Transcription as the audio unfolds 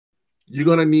You're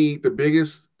gonna need the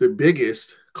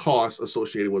biggest cost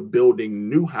associated with building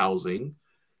new housing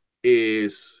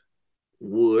is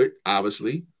wood,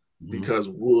 obviously, Mhm. because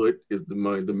wood is the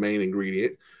main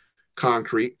ingredient,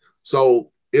 concrete.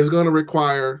 So it's going to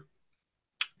require,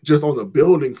 just on the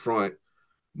building front,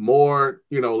 more,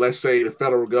 let's say the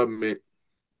federal government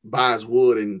buys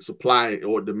wood and supply it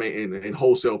or demand in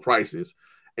wholesale prices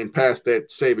and pass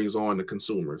that savings on to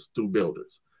consumers through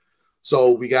builders.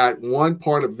 So we got one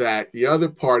part of that. The other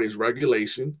part is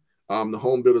regulation. The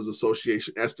Home Builders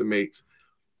Association estimates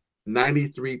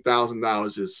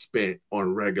 $93,000 is spent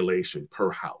on regulation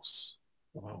per house.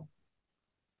 Wow.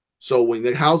 So when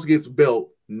the house gets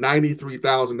built,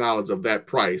 $93,000 of that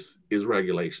price is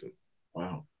regulation.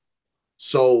 Wow.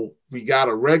 So we got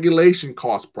a regulation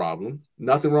cost problem.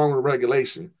 Nothing wrong with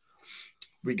regulation.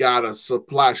 We got a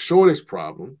supply shortage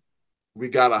problem. We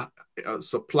got a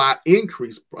supply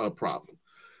increase problem.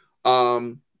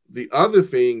 The other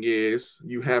thing is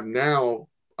you have now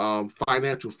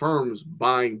financial firms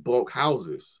buying bulk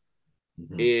houses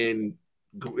Mhm.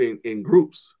 in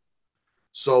groups.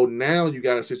 So now you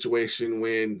got a situation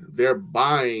when they're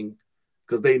buying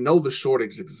because they know the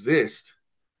shortage exists.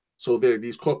 So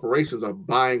these corporations are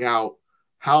buying out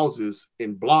houses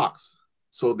in blocks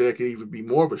so there can even be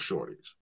more of a shortage.